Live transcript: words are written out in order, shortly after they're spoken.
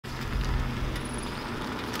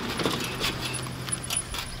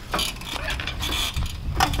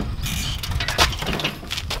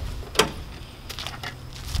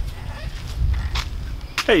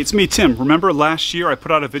Hey, it's me, Tim. Remember last year I put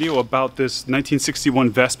out a video about this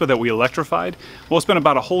 1961 Vespa that we electrified? Well, it's been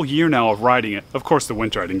about a whole year now of riding it. Of course, the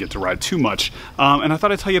winter I didn't get to ride too much. And I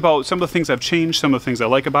thought I'd tell you about some of the things I've changed, some of the things I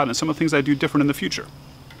like about it, and some of the things I do different in the future.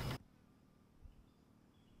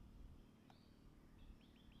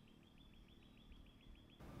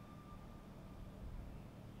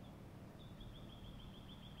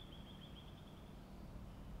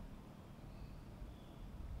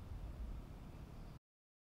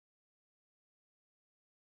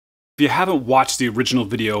 If you haven't watched the original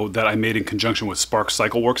video that I made in conjunction with Spark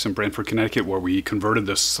Cycle Works in Brantford, Connecticut, where we converted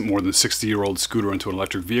this more than 60-year-old scooter into an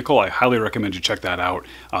electric vehicle, I highly recommend you check that out.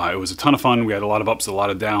 It was a ton of fun. We had a lot of ups, a lot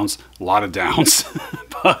of downs,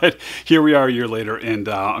 but here we are a year later, and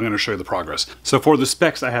I'm going to show you the progress. So for the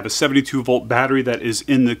specs, I have a 72-volt battery that is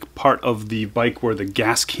in the part of the bike where the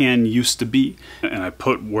gas can used to be, and I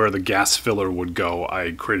put where the gas filler would go.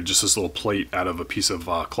 I created just this little plate out of a piece of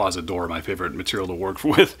closet door, my favorite material to work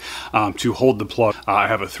with. To hold the plug. I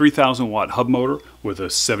have a 3,000 watt hub motor with a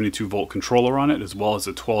 72 volt controller on it, as well as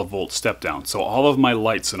a 12 volt step down. So all of my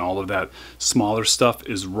lights and all of that smaller stuff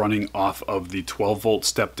is running off of the 12 volt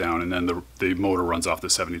step down, and then the motor runs off the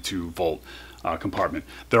 72 volt compartment.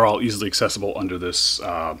 They're all easily accessible under this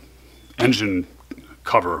engine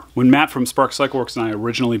cover. When Matt from Spark Cycle Works and I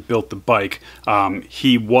originally built the bike,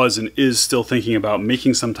 he was and is still thinking about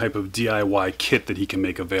making some type of DIY kit that he can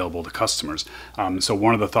make available to customers. So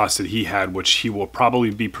one of the thoughts that he had, which he will probably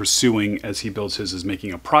be pursuing as he builds his, is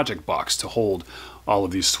making a project box to hold all of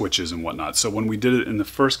these switches and whatnot. So when we did it in the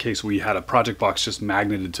first case, we had a project box just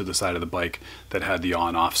magneted to the side of the bike that had the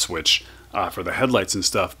on-off switch for the headlights and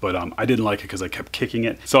stuff, but I didn't like it because I kept kicking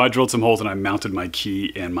it. So I drilled some holes and I mounted my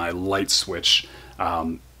key and my light switch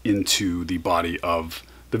into the body of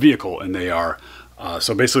the vehicle, and they are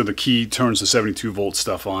so basically the key turns the 72 volt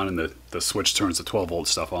stuff on, and the switch turns the 12 volt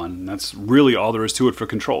stuff on, and that's really all there is to it for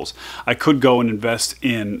controls. I could go and invest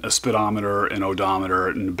in a speedometer, an odometer,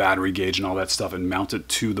 and a battery gauge and all that stuff and mount it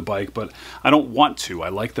to the bike, but I don't want to. I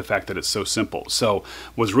like the fact that it's so simple. So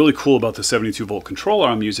what's really cool about the 72 volt controller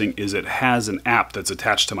I'm using is it has an app that's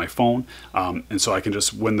attached to my phone, and so I can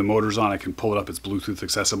just, when the motor's on, I can pull it up. It's Bluetooth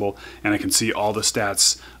accessible, and I can see all the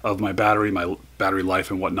stats of my battery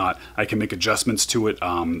life and whatnot. I can make adjustments to it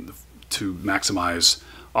to maximize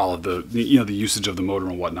all of the the usage of the motor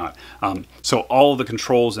and whatnot. So all of the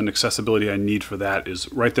controls and accessibility I need for that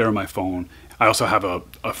is right there on my phone. I also have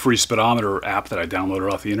a free speedometer app that I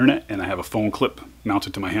downloaded off the internet, and I have a phone clip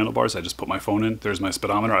mounted to my handlebars. I just put my phone in. There's my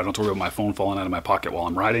speedometer. I don't have to worry about my phone falling out of my pocket while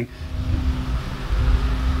I'm riding.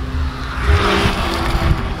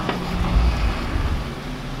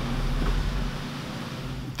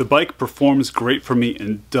 The bike performs great for me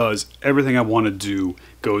and does everything I want to do,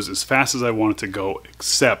 goes as fast as I want it to go,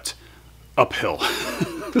 except uphill.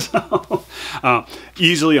 So,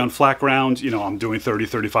 easily on flat ground, I'm doing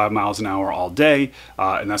 30-35 miles an hour all day,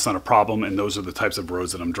 and that's not a problem, and those are the types of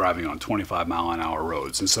roads that I'm driving on, 25-mile-an-hour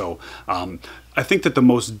roads. And so I think that the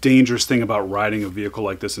most dangerous thing about riding a vehicle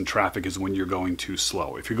like this in traffic is when you're going too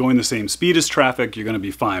slow. If you're going the same speed as traffic, you're going to be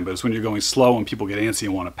fine, but it's when you're going slow and people get antsy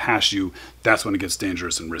and want to pass you, that's when it gets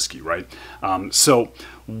dangerous and risky, right? So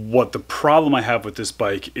what the problem I have with this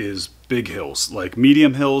bike is big hills. Like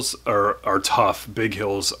medium hills are tough, big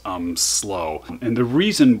hills slow. And the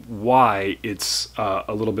reason why it's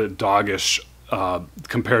a little bit doggish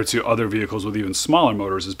compared to other vehicles with even smaller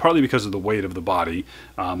motors is partly because of the weight of the body,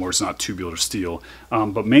 where it's not tubular steel,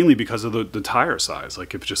 but mainly because of the tire size.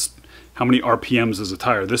 Like if just how many RPMs does a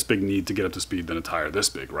tire this big need to get up to speed than a tire this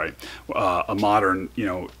big, right? A modern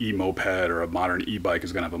e-moped or a modern e-bike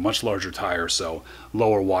is going to have a much larger tire, so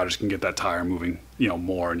lower wattage can get that tire moving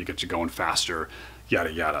more, and you get you going faster,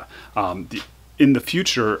 yada yada. In the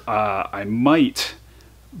future, I might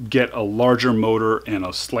get a larger motor and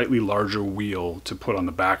a slightly larger wheel to put on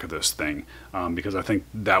the back of this thing, because I think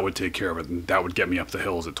that would take care of it, and that would get me up the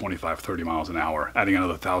hills at 25-30 miles an hour, adding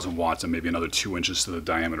another 1,000 watts and maybe another 2 inches to the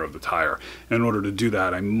diameter of the tire. And in order to do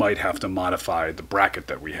that, I might have to modify the bracket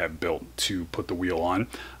that we have built to put the wheel on.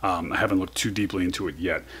 I haven't looked too deeply into it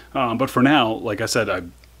yet, but for now, like I said,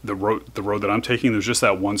 the road that I'm taking, there's just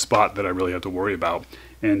that one spot that I really have to worry about,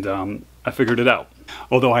 and I figured it out.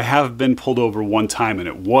 Although I have been pulled over one time, and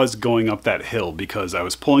it was going up that hill because I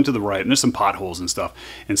was pulling to the right, and there's some potholes and stuff,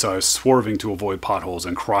 and so I was swerving to avoid potholes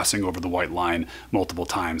and crossing over the white line multiple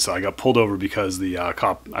times. So I got pulled over because the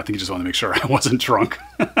cop, I think he just wanted to make sure I wasn't drunk.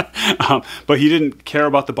 But he didn't care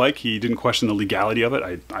about the bike. He didn't question the legality of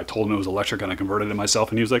it. I told him it was electric, and I converted it myself,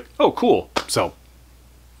 and he was like, oh, cool. So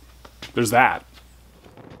there's that.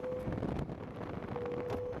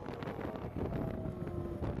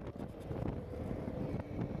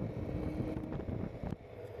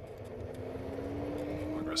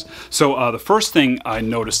 progress. So the first thing I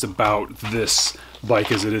noticed about this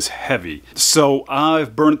bike is it is heavy. So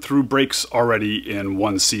I've burned through brakes already in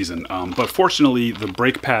one season, but fortunately the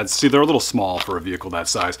brake pads, see, they're a little small for a vehicle that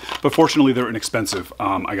size, but fortunately they're inexpensive.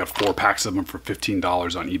 I got 4 packs of them for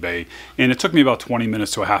 $15 on eBay, and it took me about 20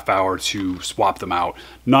 minutes to a half hour to swap them out.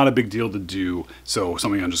 Not a big deal to do, so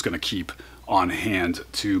something I'm just going to keep on hand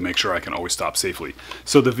to make sure I can always stop safely.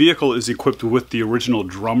 So the vehicle is equipped with the original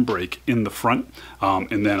drum brake in the front,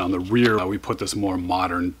 and then on the rear we put this more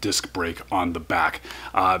modern disc brake on the back.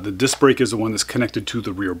 The disc brake is the one that's connected to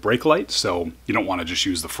the rear brake light, so you don't want to just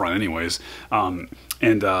use the front anyways. And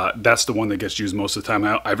that's the one that gets used most of the time.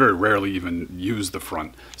 I very rarely even use the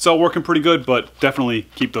front. So working pretty good, but definitely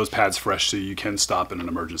keep those pads fresh so you can stop in an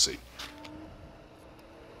emergency.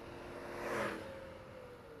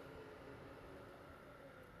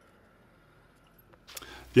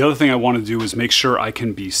 The other thing I want to do is make sure I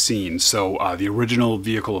can be seen. So the original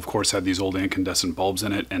vehicle, of course, had these old incandescent bulbs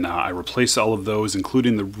in it, and I replaced all of those,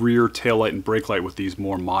 including the rear taillight and brake light, with these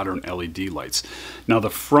more modern LED lights. Now the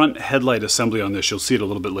front headlight assembly on this, you'll see it a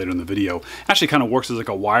little bit later in the video, actually kind of works as like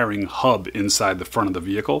a wiring hub inside the front of the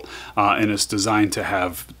vehicle, and it's designed to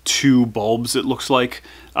have 2 bulbs, it looks like.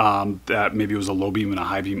 That maybe it was a low beam and a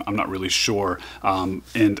high beam, I'm not really sure.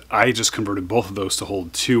 And I just converted both of those to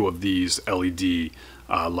hold 2 of these LED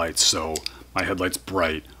lights, so my headlight's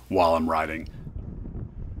bright while I'm riding.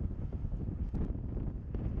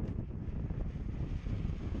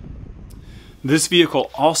 This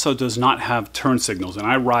vehicle also does not have turn signals, and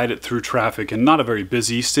I ride it through traffic in not a very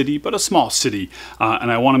busy city, but a small city,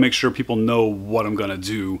 and I want to make sure people know what I'm going to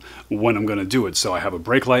do when I'm going to do it. So I have a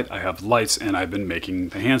brake light, I have lights, and I've been making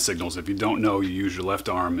the hand signals. If you don't know, you use your left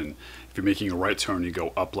arm, and if you're making a right turn, you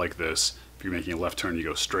go up like this. If you're making a left turn, you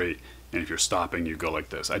go straight. And if you're stopping, you go like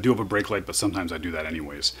this. I do have a brake light, but sometimes I do that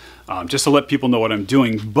anyways. Just to let people know what I'm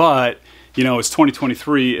doing. But, you know, it's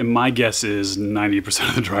 2023, and my guess is 90%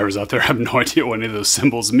 of the drivers out there have no idea what any of those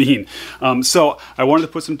symbols mean. So I wanted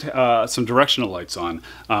to put some directional lights on.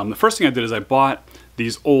 The first thing I did is I bought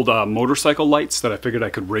these old motorcycle lights that I figured I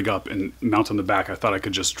could rig up and mount on the back. I thought I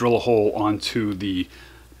could just drill a hole onto the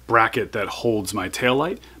bracket that holds my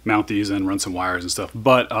taillight, mount these and run some wires and stuff,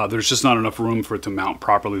 but there's just not enough room for it to mount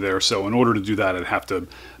properly there. So in order to do that, I'd have to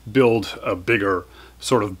build a bigger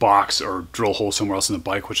sort of box or drill hole somewhere else in the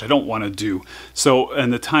bike, which I don't want to do. So in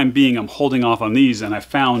the time being, I'm holding off on these, and I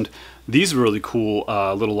found these really cool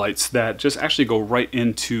little lights that just actually go right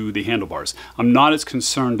into the handlebars. I'm not as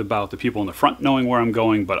concerned about the people in the front knowing where I'm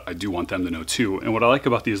going, but I do want them to know too. And what I like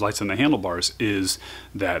about these lights on the handlebars is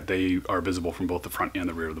that they are visible from both the front and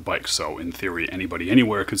the rear of the bike. So in theory, anybody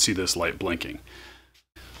anywhere could see this light blinking.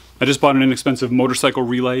 I just bought an inexpensive motorcycle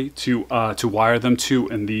relay to wire them to,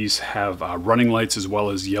 and these have running lights as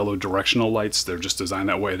well as yellow directional lights. They're just designed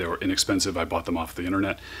that way. They were inexpensive. I bought them off the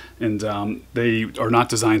internet, and they are not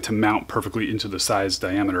designed to mount perfectly into the size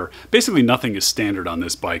diameter. Basically, nothing is standard on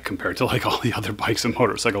this bike compared to like all the other bikes and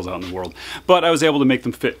motorcycles out in the world. But I was able to make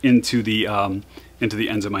them fit into the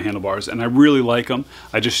ends of my handlebars, and I really like them.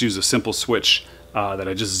 I just use a simple switch that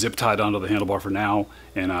I just zip tied onto the handlebar for now,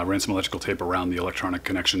 and ran some electrical tape around the electronic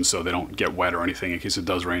connections so they don't get wet or anything in case it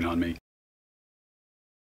does rain on me.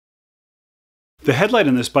 The headlight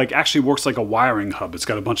in this bike actually works like a wiring hub. It's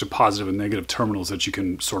got a bunch of positive and negative terminals that you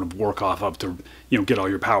can sort of work off of to, you know, get all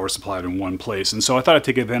your power supplied in one place. And so I thought I'd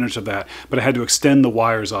take advantage of that, but I had to extend the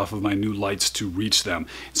wires off of my new lights to reach them.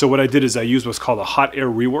 So what I did is I used what's called a hot air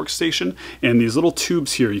rework station, and these little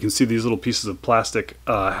tubes here, you can see these little pieces of plastic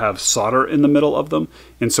have solder in the middle of them.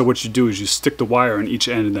 And so what you do is you stick the wire on each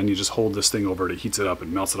end, and then you just hold this thing over, it heats it up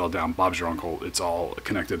and melts it all down. Bob's your uncle. It's all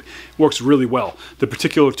connected. Works really well. The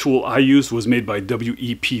particular tool I used was made by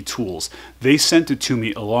WEP Tools. They sent it to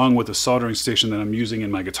me along with a soldering station that I'm using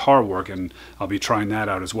in my guitar work, and I'll be trying that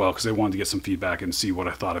out as well because they wanted to get some feedback and see what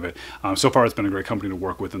I thought of it. So far it's been a great company to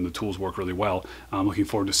work with, and the tools work really well. I'm looking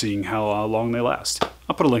forward to seeing how long they last.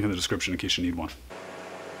 I'll put a link in the description in case you need one.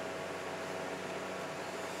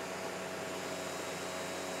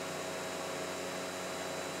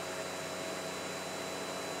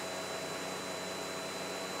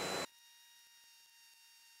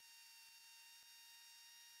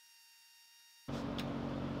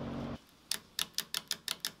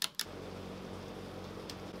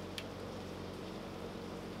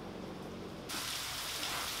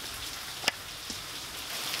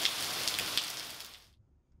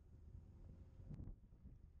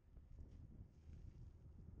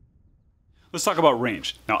 Let's talk about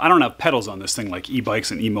range. Now, I don't have pedals on this thing like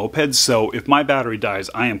e-bikes and e-mopeds, so if my battery dies,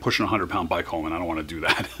 I am pushing a 100-pound bike home, and I don't want to do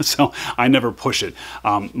that. So I never push it.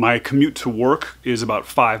 My commute to work is about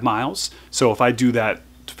 5 miles, so if I do that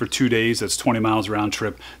for 2 days, that's 20 miles round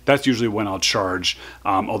trip. That's usually when I'll charge,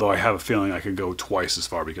 although I have a feeling I could go twice as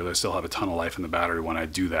far because I still have a ton of life in the battery when I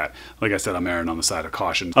do that. Like I said, I'm erring on the side of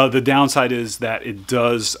caution. The downside is that it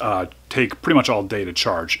does take pretty much all day to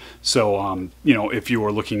charge. So, you know, if you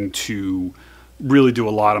are looking to really do a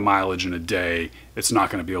lot of mileage in a day, it's not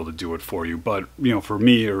going to be able to do it for you. But, you know, for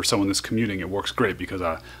me or someone that's commuting, it works great because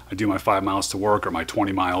I do my 5 miles to work or my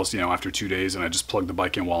 20 miles, you know, after 2 days, and I just plug the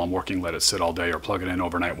bike in while I'm working, let it sit all day, or plug it in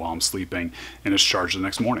overnight while I'm sleeping, and it's charged the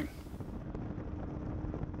next morning.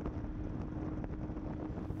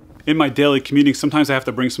 In my daily commuting, sometimes I have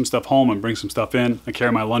to bring some stuff home and bring some stuff in. I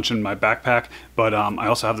carry my lunch in my backpack, but I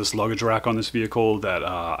also have this luggage rack on this vehicle that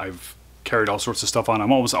I've carried all sorts of stuff on. I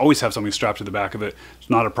always have something strapped to the back of it.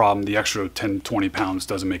 It's not a problem. The extra 10, 20 pounds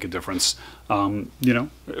doesn't make a difference. You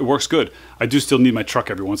know, it works good. I do still need my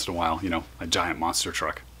truck every once in a while, you know, a giant monster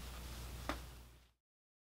truck.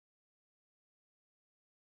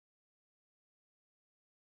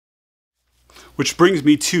 Which brings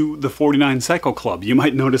me to the 49 Cycle Club. You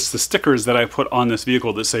might notice the stickers that I put on this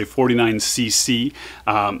vehicle that say 49cc.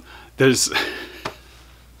 There's...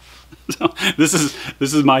 So this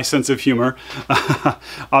is my sense of humor.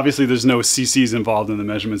 Obviously, there's no CCs involved in the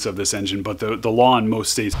measurements of this engine, but the law in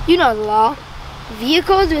most states... You know the law.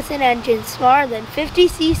 Vehicles with an engine smaller than 50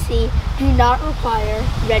 cc do not require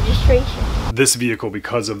registration. This vehicle,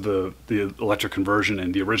 because of the electric conversion,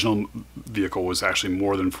 and the original vehicle was actually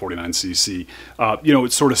more than 49cc, you know,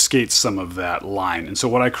 it sort of skates some of that line. And so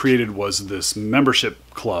what I created was this membership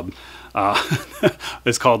club.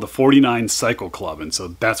 It's called the 49 Cycle Club, and so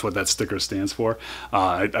that's what that sticker stands for.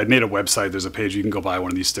 I made a website. There's a page you can go buy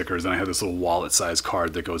one of these stickers, and I have this little wallet-sized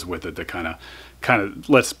card that goes with it that kind of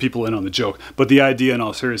lets people in on the joke. But the idea, in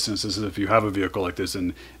all seriousness, is if you have a vehicle like this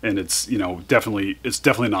and it's, you know, definitely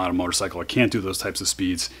not a motorcycle. It can't do those types of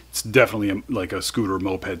speeds. It's definitely like a scooter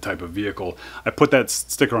moped type of vehicle. I put that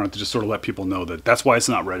sticker on it to just sort of let people know that that's why it's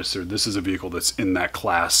not registered. This is a vehicle that's in that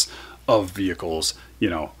class of vehicles, you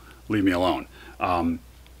know. Leave me alone.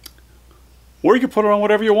 Or you can put it on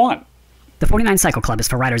whatever you want. The 49 Cycle Club is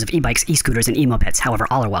for riders of e-bikes, e-scooters, and e-mopeds. However,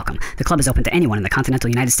 all are welcome. The club is open to anyone in the continental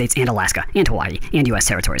United States and Alaska, and Hawaii, and U.S.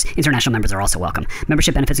 territories. International members are also welcome.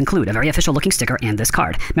 Membership benefits include a very official-looking sticker and this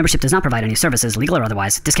card. Membership does not provide any services, legal or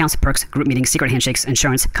otherwise, discounts, perks, group meetings, secret handshakes,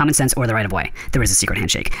 insurance, common sense, or the right-of-way. There is a secret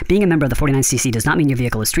handshake. Being a member of the 49cc does not mean your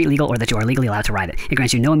vehicle is street legal or that you are legally allowed to ride it. It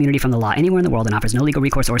grants you no immunity from the law anywhere in the world and offers no legal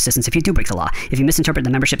recourse or assistance if you do break the law. If you misinterpret the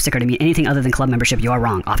membership sticker to mean anything other than club membership, you are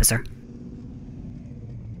wrong, officer.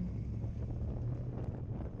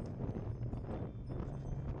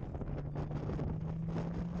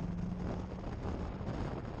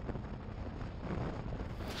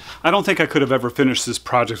 I don't think I could have ever finished this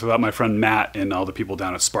project without my friend Matt and all the people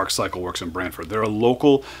down at Spark Cycle Works in Brantford. They're a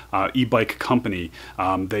local e-bike company.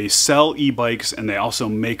 They sell e-bikes, and they also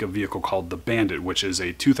make a vehicle called the Bandit, which is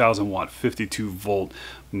a 2,000 watt 52 volt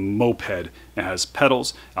moped. It has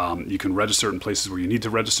pedals. You can register in places where you need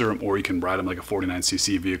to register them, or you can ride them like a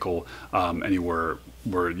 49cc vehicle anywhere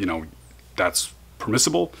where, you know, that's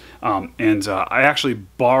permissible. I actually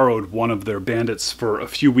borrowed one of their Bandits for a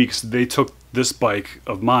few weeks. They took this bike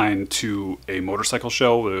of mine to a motorcycle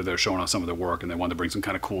show where they're showing off some of their work, and they wanted to bring some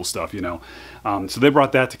kind of cool stuff, you know. So they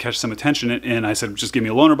brought that to catch some attention, and I said, just give me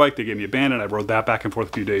a loaner bike. They gave me a Bandit. I rode that back and forth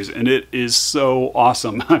a few days, and it is so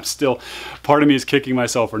awesome. I'm still, part of me is kicking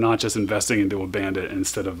myself for not just investing into a Bandit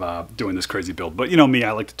instead of doing this crazy build. But you know me,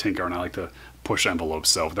 I like to tinker and I like to push envelopes,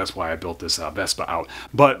 so that's why I built this Vespa out.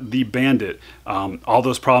 But the Bandit, all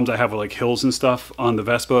those problems I have with like hills and stuff on the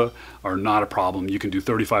Vespa are not a problem. You can do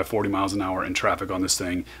 35, 40 miles an hour in traffic on this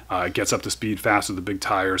thing. It gets up to speed fast with the big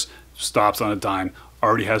tires, stops on a dime,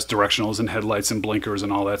 already has directionals and headlights and blinkers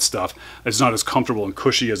and all that stuff. It's not as comfortable and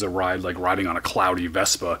cushy as a ride like riding on a cloudy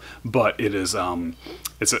Vespa, but it is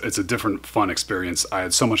it's a different fun experience. I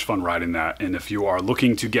had so much fun riding that, and if you are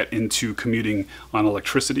looking to get into commuting on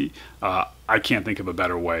electricity, I can't think of a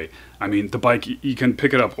better way. I mean, the bike, you can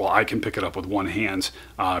pick it up, well, I can pick it up with one hand.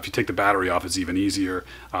 If you take the battery off, it's even easier.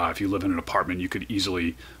 If you live in an apartment, you could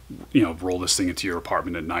easily, you know, roll this thing into your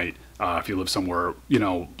apartment at night. If you live somewhere, you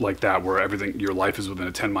know, like that, where everything, your life is within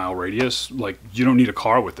a 10-mile radius, like, you don't need a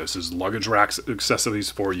car with this. There's luggage racks, accessories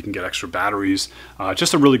for, you can get extra batteries.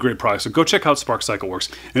 Just a really great product. So go check out Spark Cycle Works.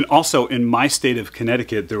 And also, in my state of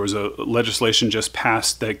Connecticut, there was a legislation just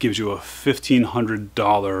passed that gives you a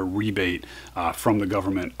 $1,500 rebate from the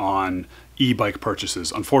government on e-bike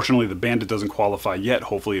purchases. Unfortunately, the Bandit doesn't qualify yet.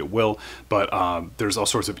 Hopefully it will, but there's all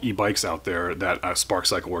sorts of e-bikes out there that Spark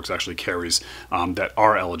Cycle Works actually carries that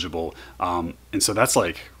are eligible, and so that's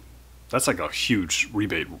like a huge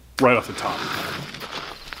rebate right off the top.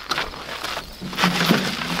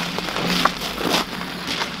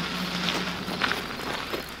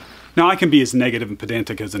 Now I can be as negative and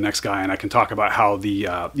pedantic as the next guy, and I can talk about how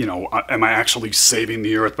the, you know, am I actually saving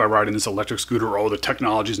the earth by riding this electric scooter? Oh, the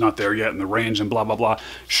technology's not there yet, and the range, and blah, blah, blah.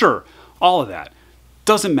 Sure, all of that.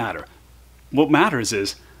 Doesn't matter. What matters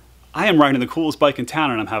is I am riding the coolest bike in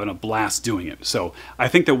town, and I'm having a blast doing it. So I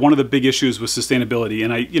think that one of the big issues with sustainability,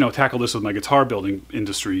 and I, you know, tackle this with my guitar building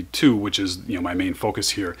industry too, which is, you know, my main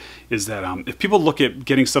focus here, is that if people look at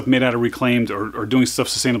getting stuff made out of reclaimed or doing stuff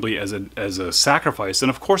sustainably as a sacrifice, then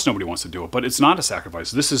of course nobody wants to do it. But it's not a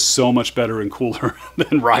sacrifice. This is so much better and cooler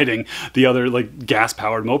than riding the other like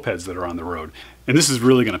gas-powered mopeds that are on the road. And this is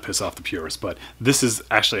really going to piss off the purists, but this is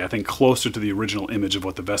actually, I think, closer to the original image of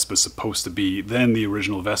what the Vespa is supposed to be than the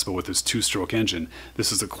original Vespa with its two-stroke engine.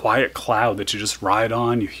 This is a quiet cloud that you just ride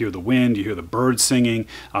on, you hear the wind, you hear the birds singing.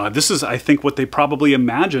 This is, I think, what they probably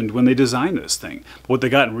imagined when they designed this thing. But what they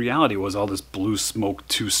got in reality was all this blue smoke,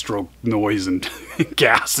 two-stroke noise and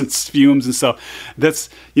gas and fumes and stuff. That's,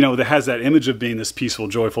 you know, that has that image of being this peaceful,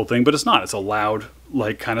 joyful thing, but it's not. It's a loud,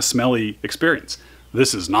 like, kind of smelly experience.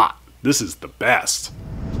 This is not. This is the best.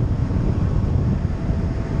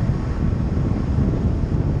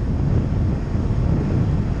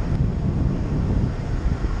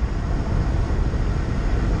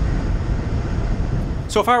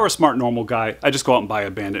 So if I were a smart, normal guy, I'd just go out and buy a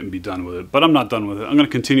Bandit and be done with it. But I'm not done with it. I'm going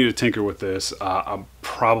to continue to tinker with this. I'm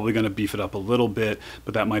probably going to beef it up a little bit,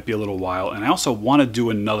 but that might be a little while. And I also want to do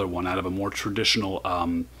another one out of a more traditional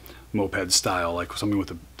moped style, like something with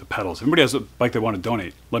the pedals. If anybody has a bike they want to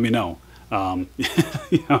donate, let me know.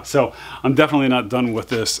 You know, so I'm definitely not done with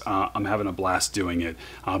this. I'm having a blast doing it,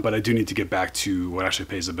 but I do need to get back to what actually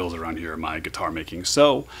pays the bills around here, my guitar making.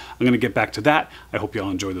 So I'm going to get back to that. I hope you all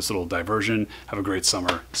enjoyed this little diversion. Have a great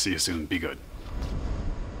summer. See you soon. Be good.